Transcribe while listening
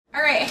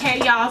All right,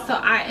 hey y'all, so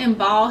I am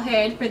bald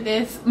head for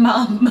this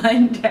Mom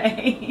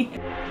Monday.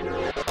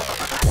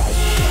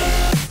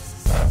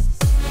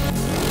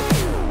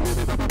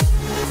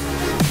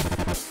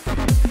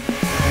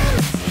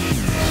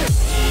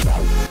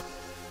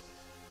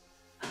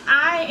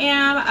 I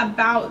am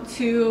about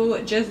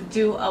to just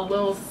do a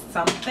little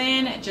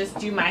something, just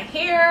do my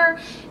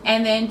hair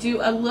and then do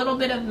a little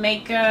bit of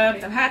makeup.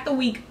 I've had the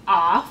week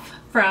off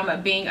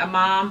from being a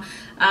mom.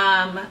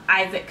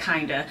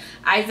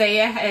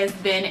 Isaiah has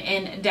been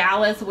in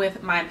Dallas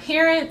with my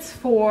parents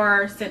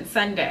since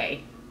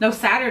Sunday. No,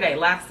 Saturday,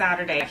 last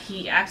Saturday.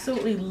 He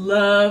absolutely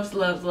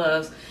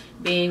loves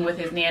being with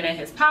his nana and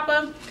his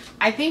papa.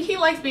 I think he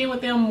likes being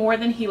with them more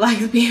than he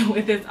likes being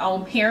with his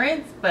own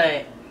parents,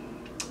 but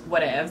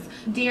whatevs.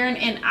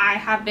 Darren and I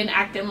have been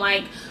acting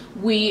like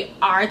we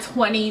are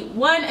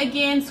 21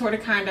 again, sort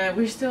of, kind of.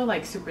 We're still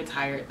like super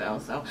tired though,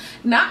 so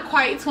not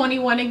quite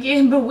 21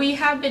 again, but we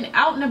have been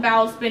out and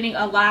about spending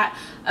a lot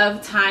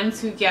of time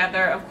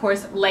together. Of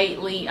course,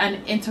 lately,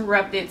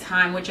 uninterrupted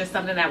time, which is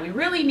something that we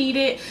really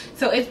needed.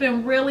 So it's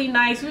been really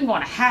nice. We've been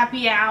going to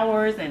happy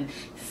hours and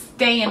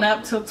staying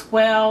up till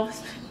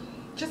 12.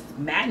 Just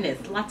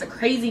madness, lots of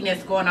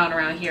craziness going on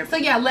around here. So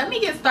yeah, let me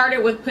get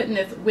started with putting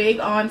this wig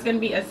on. It's gonna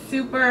be a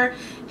super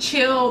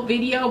chill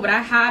video, but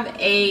I have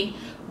a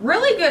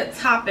really good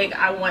topic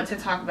I want to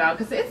talk about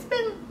because it's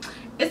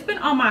been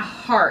on my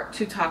heart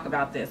to talk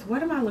about this.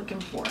 What am I looking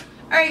for?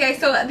 All right guys,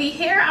 so the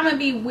hair I'm gonna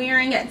be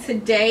wearing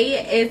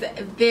today is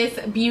this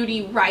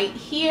beauty right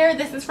here.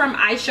 This is from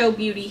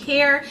Ishowbeauty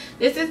hair.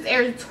 This is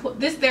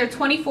their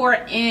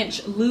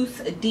 24-inch loose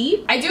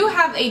deep. I do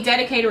have a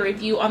dedicated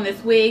review on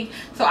this wig,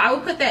 so I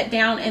will put that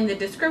down in the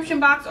description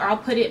box, or I'll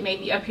put it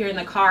maybe up here in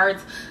the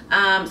cards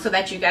so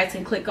that you guys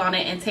can click on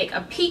it and take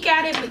a peek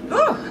at it. Ooh.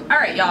 All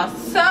right y'all,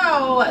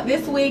 so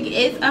this wig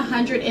is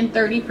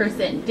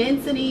 130%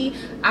 density.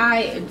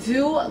 I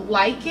do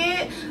like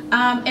it,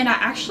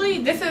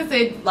 and this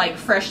is like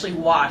freshly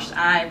washed.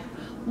 I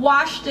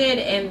washed it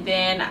and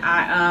then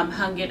I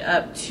hung it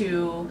up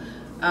to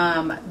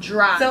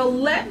dry. So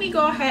let me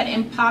go ahead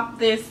and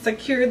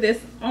secure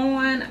this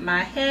on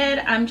my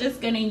head. I'm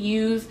just gonna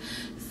use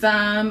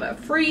some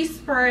free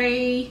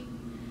spray.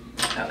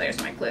 Oh, there's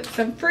my clip.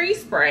 Some free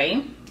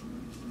spray.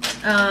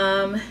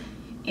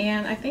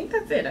 And I think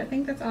that's it. I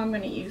think that's all I'm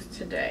going to use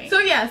today. So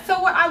yeah, so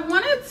what I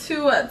wanted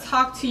to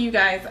talk to you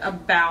guys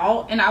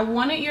about, and I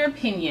wanted your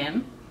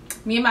opinion,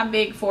 me and my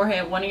big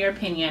forehead wanted your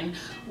opinion,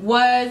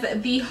 was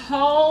the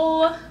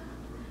whole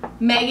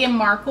Meghan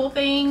Markle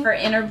thing. Her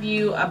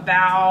interview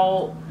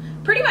about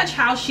pretty much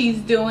how she's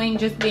doing,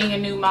 just being a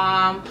new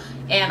mom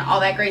and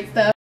all that great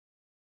stuff.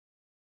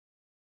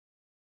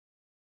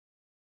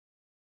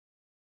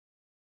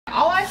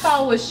 All I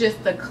saw was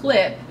just the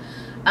clip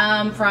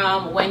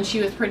from when she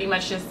was pretty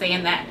much just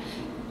saying that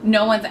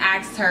no one's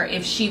asked her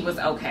if she was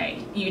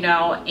okay, you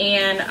know,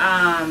 and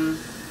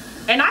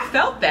I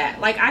felt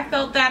that. Like, I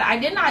felt that. I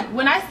did not,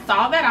 when I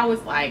saw that, I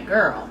was like,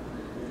 girl.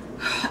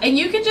 And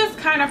you could just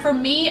kind of, for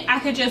me, I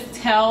could just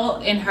tell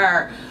in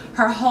her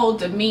whole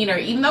demeanor,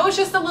 even though it's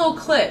just a little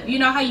clip, you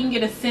know how you can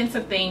get a sense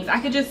of things, I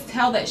could just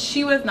tell that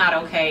she was not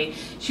okay.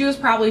 She was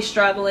probably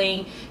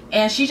struggling,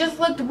 and she just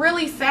looked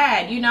really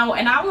sad, you know,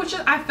 and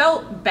I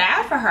felt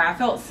bad for her. I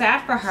felt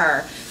sad for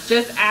her,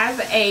 just as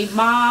a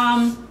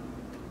mom,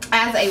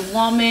 as a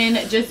woman,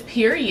 just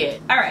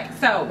period. All right,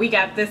 so we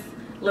got this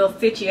little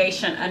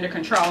situation under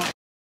control.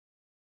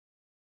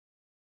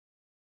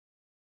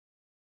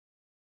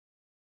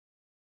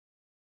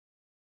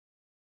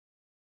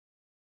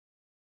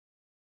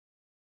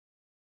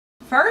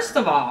 First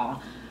of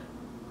all,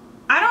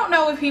 I don't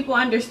know if people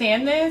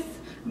understand this,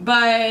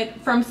 but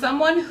from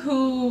someone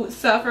who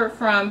suffered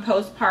from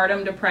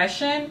postpartum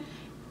depression,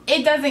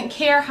 it doesn't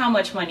care how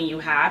much money you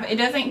have. It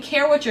doesn't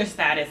care what your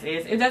status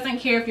is. It doesn't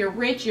care if you're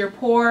rich, you're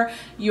poor,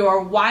 you're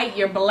white,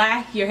 you're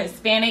black, you're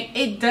Hispanic.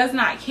 It does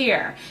not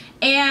care.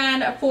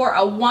 And for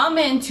a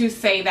woman to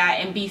say that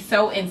and be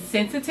so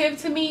insensitive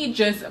to me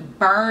just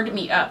burned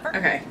me up.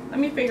 Okay, let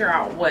me figure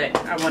out what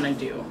I want to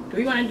do. Do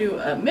we want to do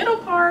a middle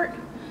part?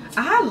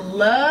 I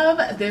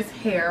love this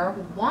hair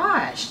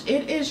washed.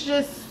 It is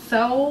just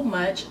so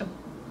much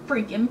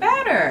freaking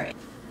better.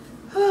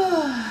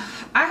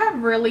 I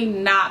have really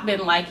not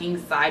been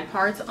liking side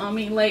parts on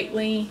me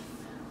lately.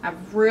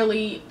 I've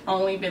really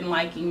only been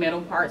liking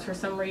middle parts for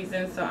some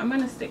reason, so I'm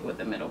gonna stick with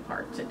the middle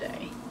part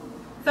today.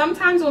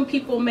 Sometimes when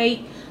people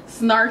make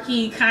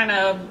snarky kind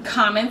of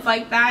comments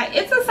like that,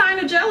 it's a sign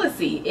of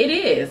jealousy. It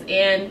is,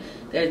 and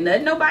there's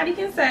nothing nobody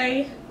can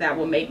say that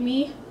will make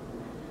me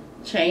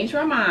change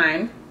my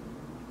mind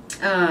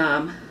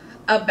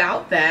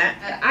about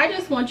that. I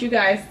just want you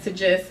guys to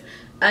just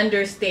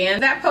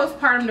understand that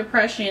postpartum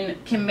depression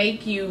can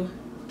make you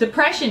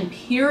depression,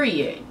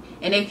 period.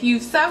 And if you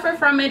suffer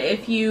from it,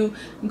 if you've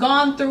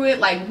gone through it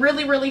like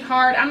really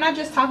hard, I'm not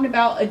just talking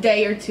about a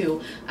day or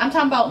two, I'm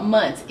talking about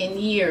months and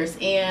years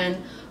and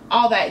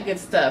all that good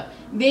stuff,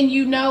 then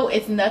you know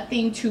it's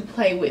nothing to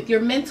play with. Your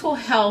mental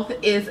health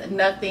is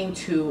nothing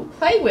to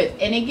play with,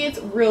 and it gets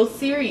real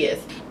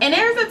serious. And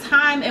there's a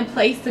time and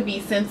place to be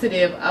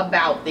sensitive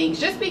about things.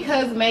 Just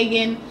because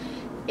Meghan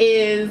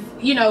is,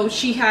 you know,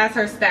 she has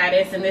her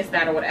status and this,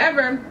 that, or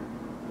whatever,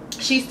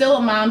 she's still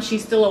a mom,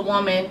 she's still a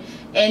woman,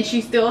 and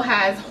she still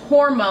has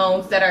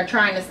hormones that are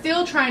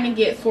still trying to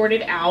get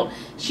sorted out.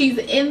 She's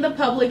in the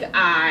public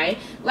eye.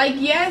 Like,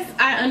 yes,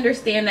 I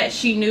understand that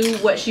she knew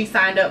what she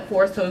signed up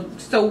for,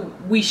 so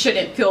we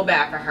shouldn't feel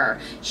bad for her.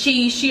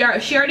 She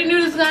already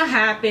knew this was gonna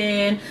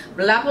happen,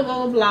 blah blah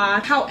blah blah blah.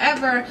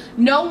 However,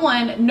 no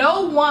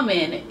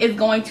woman is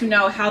going to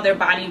know how their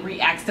body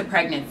reacts to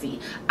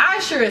pregnancy. I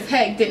sure as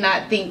heck did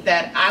not think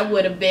that I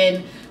would have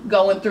been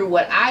going through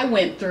what I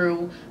went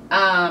through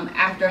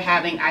after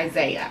having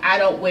Isaiah. I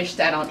don't wish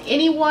that on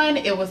anyone.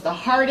 It was the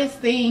hardest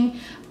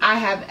thing I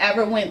have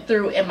ever went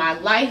through in my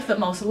life, the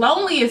most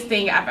loneliest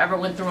thing I've ever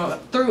went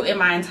through in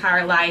my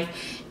entire life.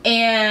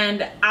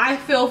 And I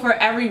feel for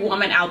every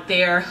woman out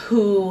there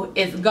who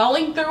is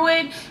going through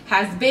it,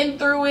 has been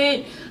through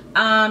it,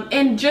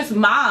 and just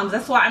moms.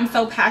 That's why I'm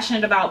so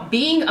passionate about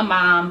being a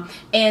mom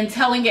and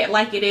telling it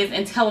like it is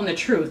and telling the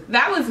truth.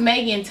 That was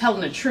Meghan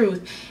telling the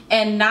truth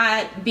and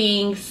not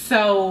being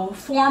so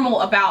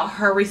formal about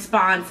her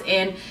response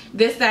and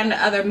this, that, and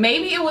the other.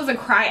 Maybe it was a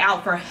cry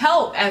out for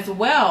help as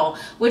well,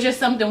 which is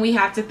something we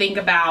have to think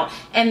about.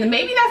 And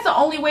maybe that's the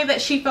only way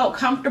that she felt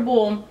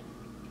comfortable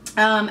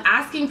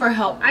asking for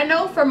help. I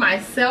know for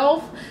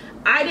myself,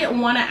 I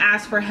didn't want to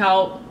ask for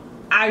help.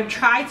 I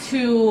tried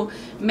to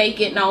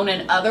make it known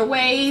in other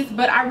ways,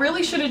 but I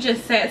really should have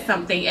just said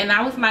something, and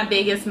that was my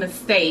biggest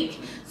mistake.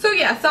 So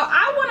yeah, so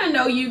I want to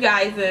know you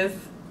guys'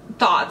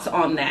 thoughts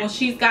on that. Well,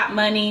 she's got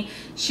money,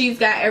 she's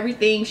got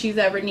everything she's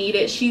ever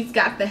needed, she's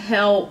got the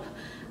help,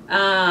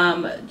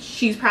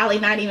 she's probably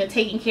not even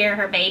taking care of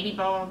her baby,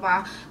 blah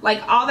blah blah,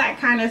 like all that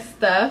kind of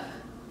stuff.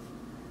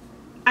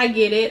 I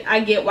get it,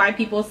 I get why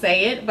people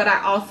say it, but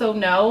I also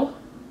know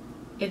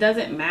it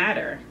doesn't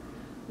matter.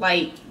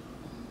 Like,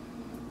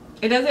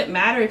 it doesn't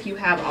matter if you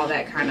have all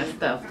that kind of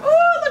stuff.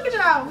 Oh, look at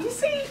y'all. You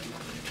see?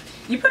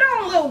 You put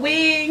on a little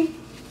wig,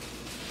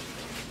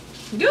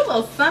 do a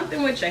little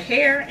something with your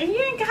hair, and you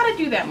ain't got to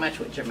do that much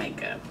with your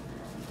makeup.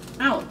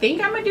 I don't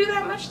think I'm going to do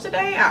that much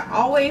today. I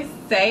always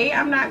say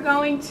I'm not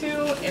going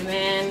to, and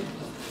then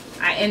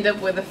I end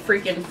up with a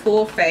freaking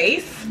full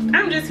face.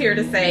 I'm just here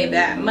to say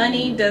that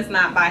money does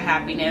not buy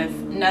happiness.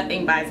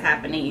 Nothing buys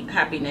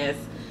happiness.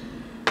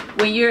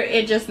 When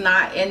you're just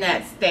not in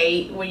that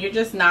state, when you're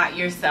just not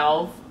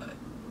yourself,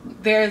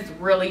 there's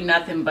really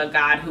nothing but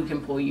God who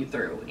can pull you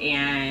through.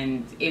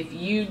 And if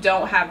you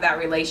don't have that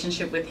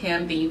relationship with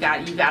him, then you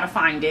got to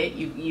find it.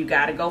 You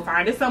got to go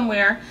find it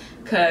somewhere,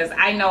 because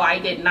I know I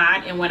did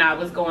not. And when I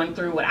was going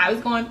through what I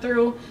was going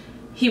through,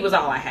 he was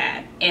all I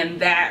had,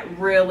 and that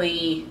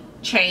really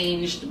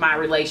changed my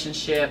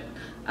relationship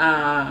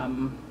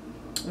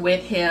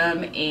with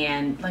him.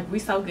 And like, we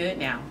so good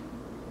now.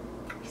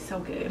 We so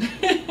good.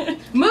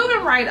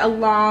 Moving right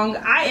along,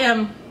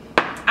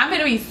 I'm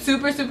gonna be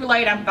super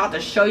late. I'm about to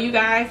show you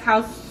guys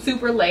how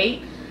super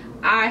late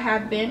I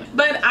have been,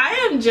 but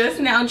I am just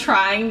now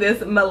trying this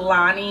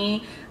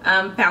Milani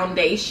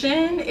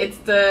foundation. It's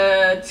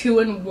the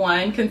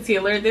 2-in-1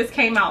 concealer. This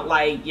came out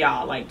like,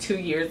 y'all, like 2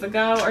 years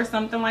ago or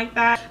something like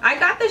that. I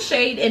got the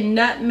shade in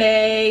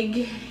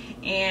Nutmeg,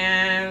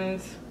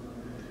 and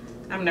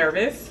I'm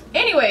nervous.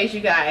 Anyways,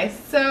 you guys,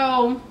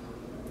 so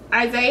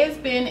Isaiah's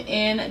been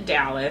in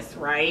Dallas,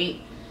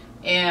 right?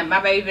 And my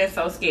baby been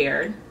so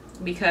scared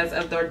because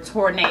of the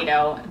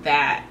tornado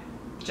that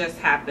just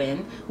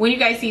happened. When you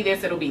guys see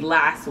this, it'll be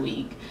last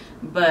week.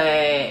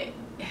 But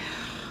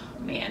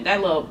man, that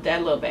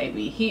little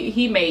baby,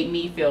 he made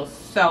me feel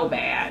so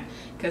bad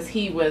because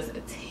he was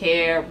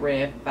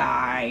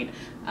terrified.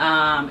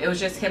 It was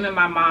just him and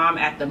my mom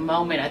at the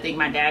moment. I think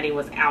my daddy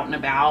was out and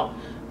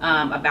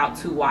about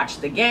to watch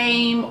the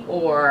game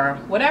or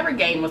whatever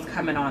game was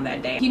coming on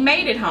that day. He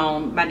made it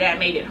home. My dad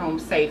made it home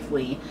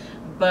safely.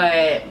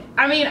 But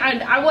I mean,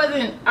 I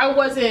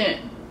wasn't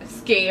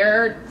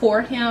scared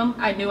for him.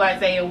 I knew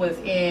Isaiah was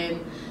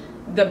in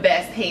the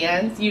best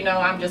hands. You know,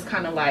 I'm just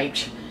kind of like,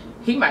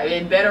 he might have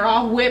been better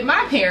off with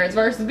my parents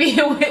versus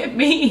being with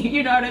me.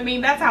 You know what I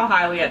mean? That's how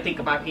highly I think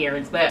of my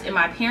parents. But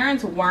my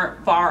parents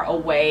weren't far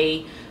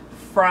away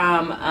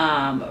from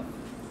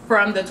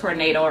the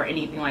tornado or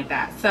anything like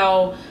that.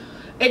 So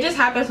it just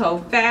happened so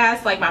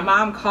fast. Like, my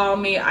mom called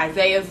me,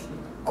 Isaiah's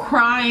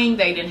crying,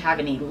 they didn't have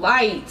any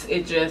lights.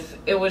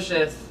 It was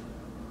just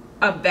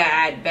a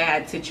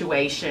bad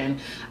situation.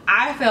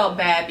 I felt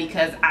bad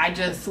because I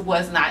just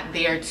was not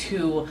there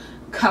to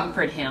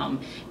comfort him,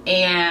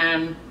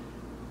 and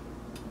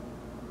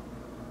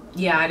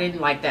yeah, I didn't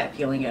like that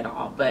feeling at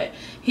all. But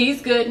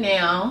he's good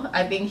now.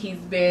 I think he's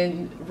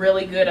been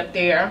really good up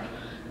there.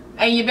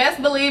 And you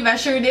best believe I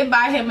sure did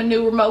buy him a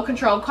new remote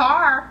control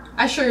car.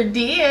 I sure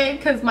did,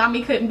 because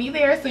mommy couldn't be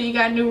there, so you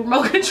got a new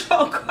remote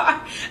control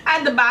car. I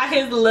had to buy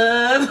his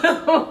love.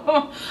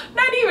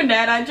 Not even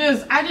that. I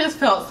just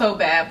felt so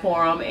bad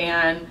for him,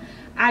 and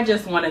I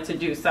just wanted to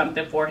do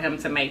something for him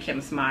to make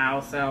him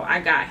smile, so I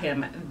got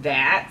him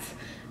that.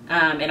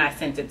 And I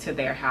sent it to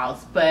their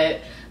house. But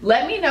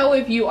let me know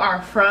if you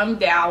are from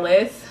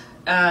Dallas,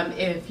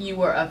 if you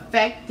were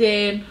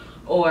affected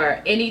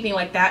or anything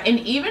like that.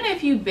 And even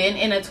if you've been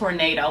in a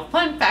tornado.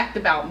 Fun fact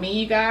about me,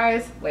 you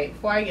guys. Wait,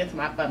 before I get to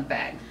my fun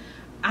fact.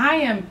 I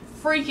am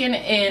freaking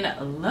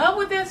in love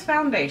with this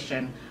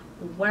foundation.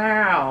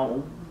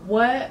 Wow.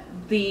 What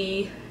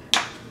the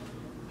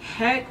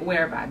heck?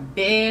 Where have I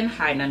been?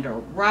 Hiding under a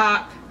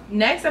rock.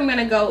 Next, I'm going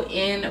to go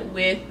in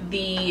with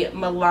the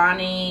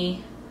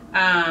Milani,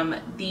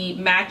 the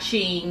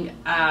matching,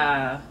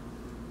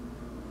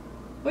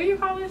 what do you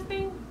call this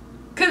thing?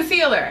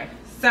 Concealer.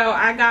 So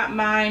I got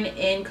mine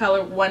in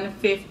color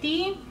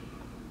 150,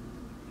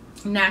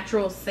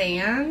 Natural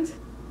Sand.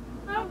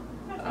 Oh,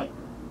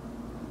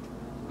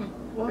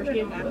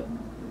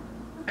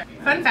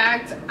 fun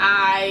fact,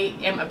 I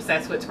am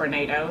obsessed with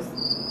tornadoes.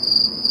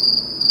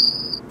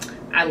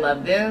 I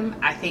love them.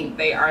 I think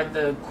they are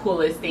the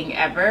coolest thing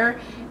ever,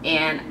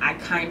 and I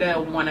kind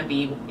of want to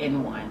be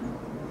in one.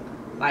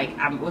 Like,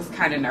 I was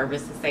kind of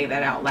nervous to say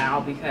that out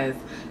loud because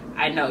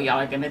I know y'all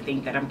are going to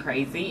think that I'm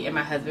crazy, and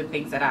my husband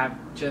thinks that I'm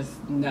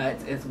just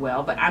nuts as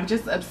well, but I'm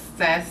just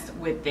obsessed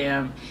with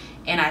them.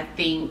 And I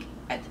think,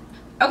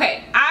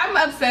 okay, I'm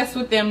obsessed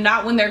with them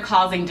not when they're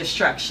causing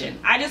destruction.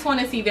 I just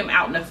want to see them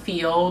out in the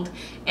field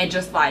and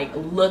just like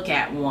look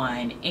at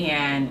one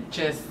and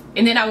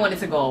then I want it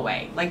to go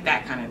away, like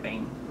that kind of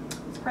thing.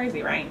 It's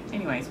crazy, right?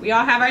 Anyways, we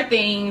all have our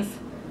things.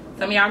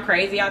 Some of y'all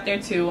crazy out there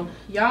too.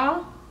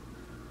 Y'all,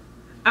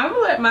 I'm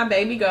gonna let my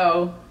baby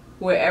go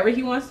wherever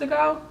he wants to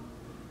go,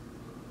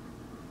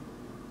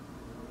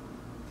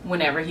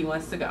 whenever he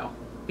wants to go,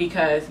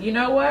 because you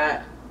know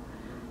what,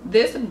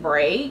 this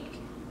break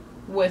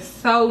was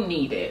so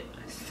needed,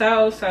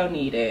 so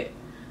needed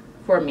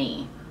for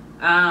me.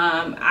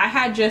 I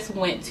had just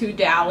went to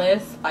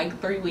Dallas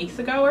like 3 weeks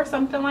ago or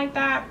something like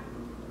that,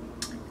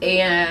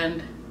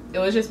 and it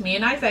was just me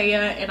and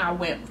Isaiah, and I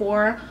went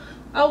for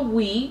a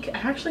week. I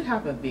actually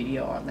have a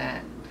video on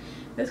that.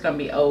 It's gonna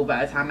be old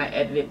by the time I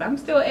edit it, but I'm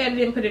still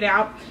editing, put it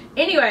out.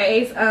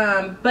 Anyways,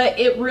 but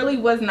it really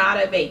was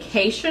not a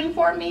vacation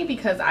for me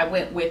because I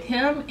went with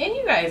him. And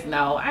you guys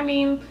know, I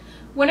mean,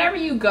 whenever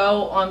you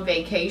go on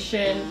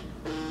vacation,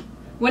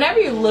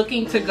 whenever you're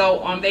looking to go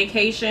on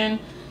vacation,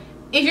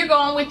 if you're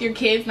going with your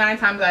kids 9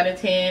 times out of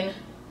 10,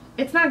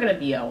 it's not gonna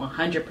be a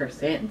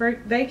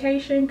 100%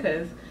 vacation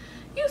because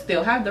you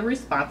still have the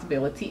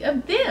responsibility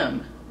of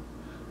them.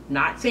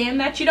 Not saying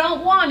that you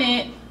don't want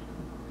it.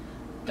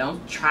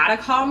 Don't try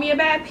to call me a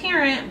bad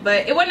parent,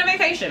 but it wasn't a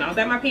vacation. I was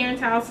at my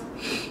parents' house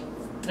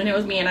and it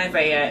was me and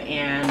Isaiah,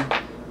 and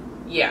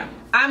yeah.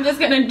 I'm just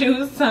gonna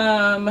do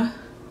some,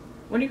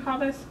 what do you call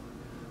this?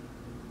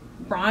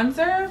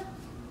 Bronzer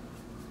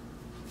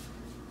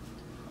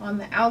on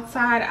the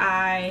outside.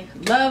 I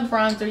love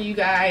bronzer, you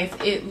guys.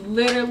 It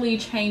literally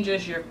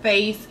changes your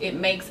face. It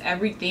makes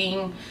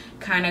everything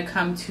kind of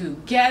come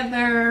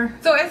together.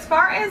 So as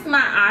far as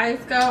my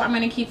eyes go, I'm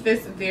going to keep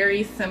this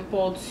very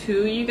simple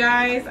too, you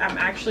guys. I'm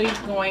actually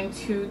going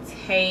to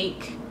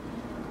take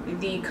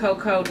the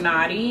Cocoa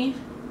Naughty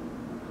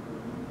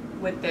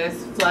with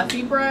this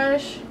fluffy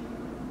brush,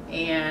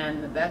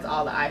 and that's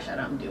all the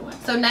eyeshadow I'm doing.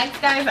 So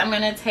next, guys, I'm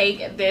going to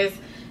take this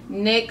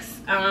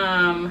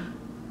NYX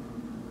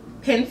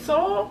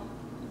pencil,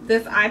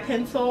 this eye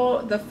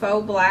pencil, the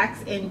Faux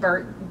Blacks in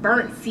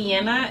burnt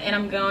sienna, and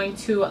I'm going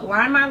to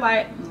line my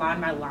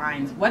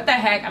lines. What the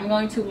heck? I'm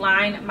going to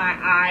line my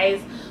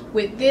eyes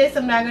with this.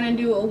 I'm not going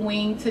to do a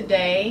wing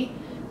today.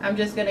 I'm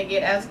just going to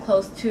get as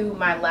close to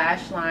my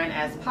lash line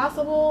as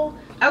possible.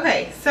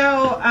 Okay,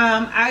 so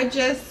I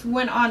just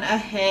went on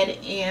ahead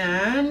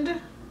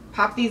and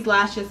popped these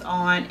lashes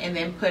on and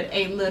then put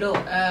a little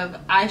of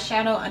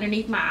eyeshadow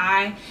underneath my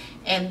eye,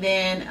 and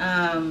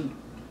then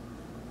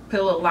put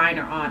a little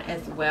liner on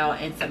as well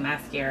and some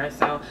mascara.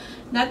 So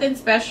nothing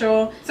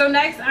special. So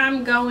next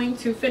I'm going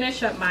to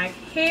finish up my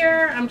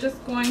hair. I'm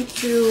just going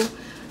to,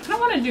 I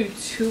don't want to do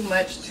too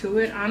much to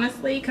it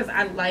honestly, because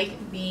I like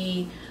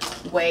the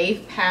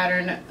wave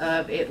pattern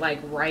of it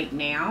like right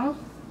now,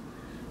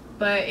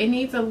 but it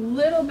needs a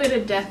little bit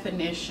of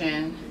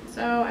definition.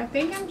 So I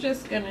think I'm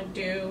just gonna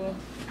do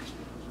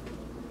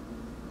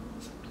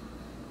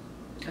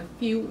a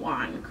few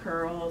wand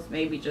curls,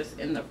 maybe just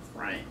in the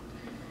front.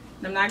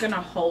 I'm not gonna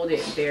hold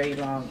it very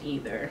long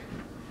either.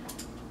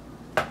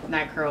 And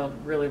that curled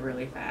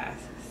really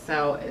fast.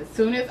 So as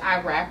soon as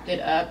I wrapped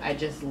it up, I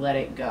just let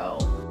it go.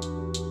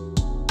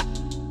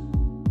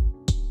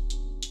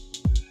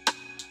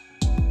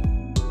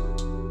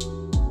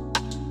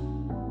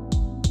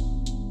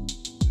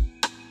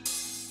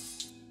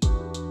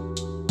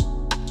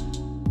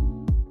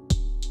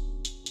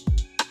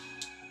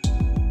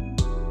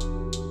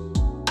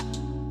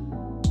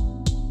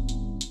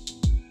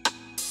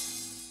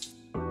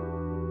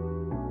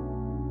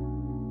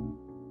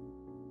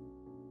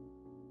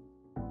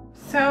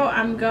 So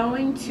I'm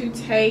going to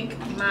take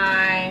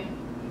my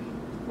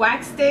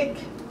wax stick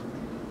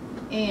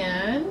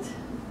and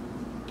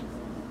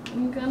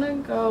I'm gonna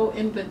go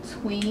in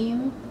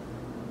between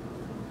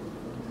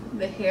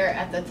the hair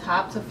at the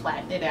top to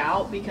flatten it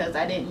out because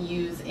I didn't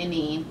use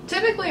any.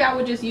 Typically I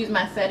would just use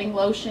my setting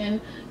lotion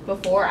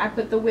before I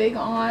put the wig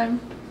on,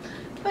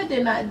 but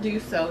did not do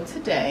so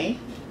today.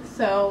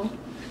 So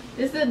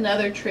this is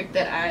another trick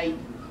that I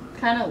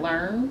kind of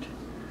learned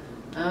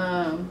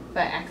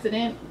by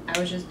accident. I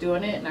was just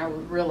doing it and I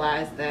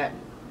realized that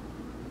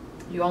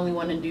you only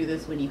want to do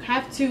this when you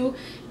have to,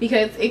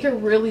 because it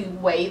can really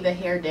weigh the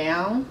hair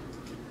down,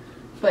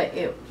 but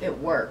it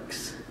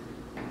works.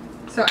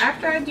 So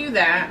after I do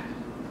that,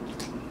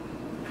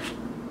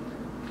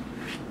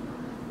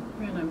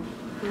 I'm gonna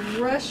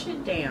brush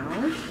it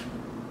down,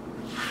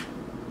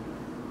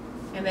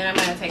 and then I'm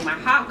gonna take my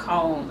hot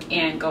comb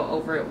and go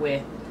over it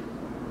with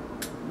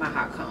my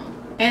hot comb.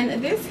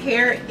 And this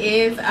hair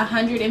is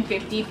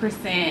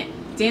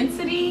 150%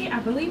 density. I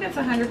believe it's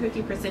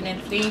 150%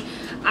 density.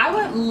 I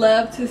would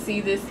love to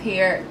see this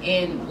hair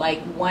in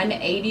like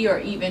 180 or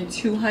even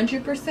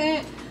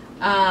 200%.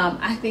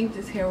 I think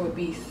this hair would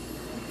be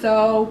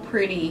so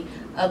pretty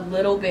a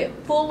little bit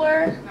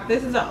fuller.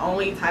 This is the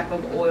only type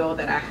of oil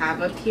that I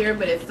have up here,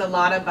 but it's the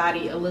Lotta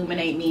Body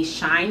Illuminate Me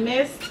Shine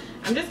Mist.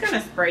 I'm just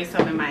gonna spray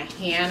some in my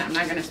hand. I'm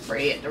not gonna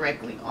spray it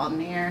directly on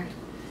there,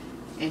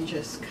 and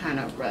just kind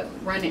of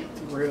run it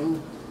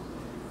through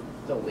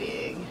the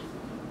wig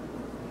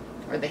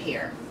or the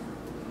hair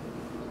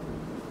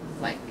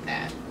like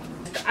that.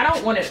 I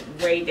don't want it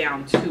way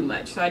down too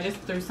much, so I just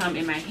threw some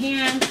in my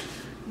hand,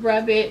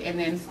 rub it, and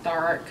then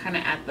start kind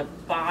of at the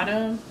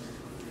bottom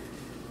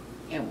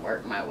and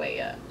work my way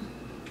up.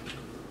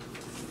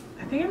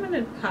 I think I'm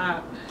gonna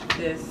pop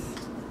this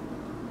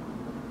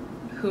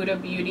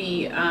Huda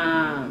Beauty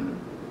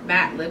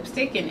matte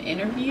lipstick in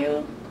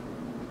Interview.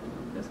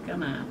 Just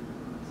gonna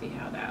see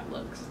how that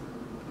looks.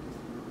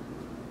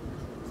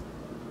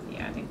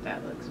 Yeah, I think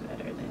that looks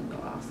better than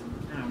gloss.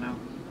 I don't know.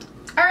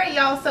 All right,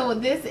 y'all, so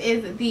this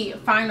is the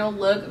final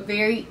look.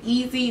 Very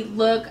easy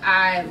look.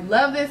 I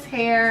love this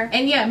hair.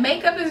 And yeah,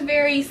 makeup is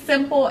very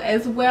simple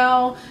as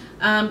well,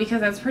 because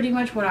that's pretty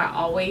much what I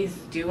always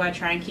do. I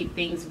try and keep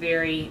things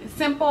very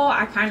simple.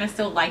 I kind of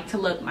still like to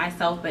look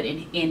myself, but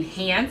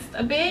enhanced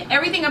a bit.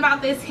 Everything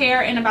about this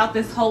hair and about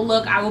this whole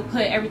look, I will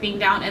put everything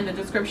down in the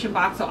description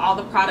box, so all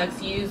the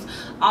products used,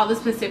 all the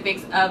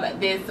specifics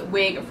of this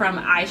wig from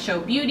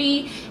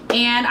Ishowbeauty.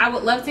 And I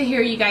would love to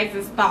hear you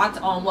guys' thoughts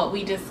on what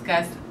we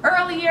discussed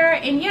earlier.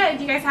 And yeah,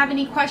 if you guys have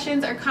any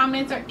questions or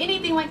comments or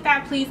anything like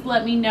that, please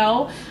let me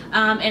know,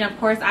 and of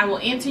course I will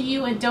answer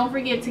you. And don't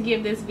forget to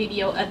give this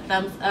video a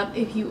thumbs up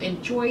if you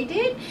enjoyed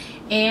it.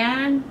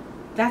 And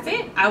that's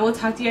it. I will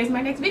talk to you guys in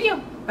my next video.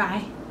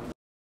 Bye.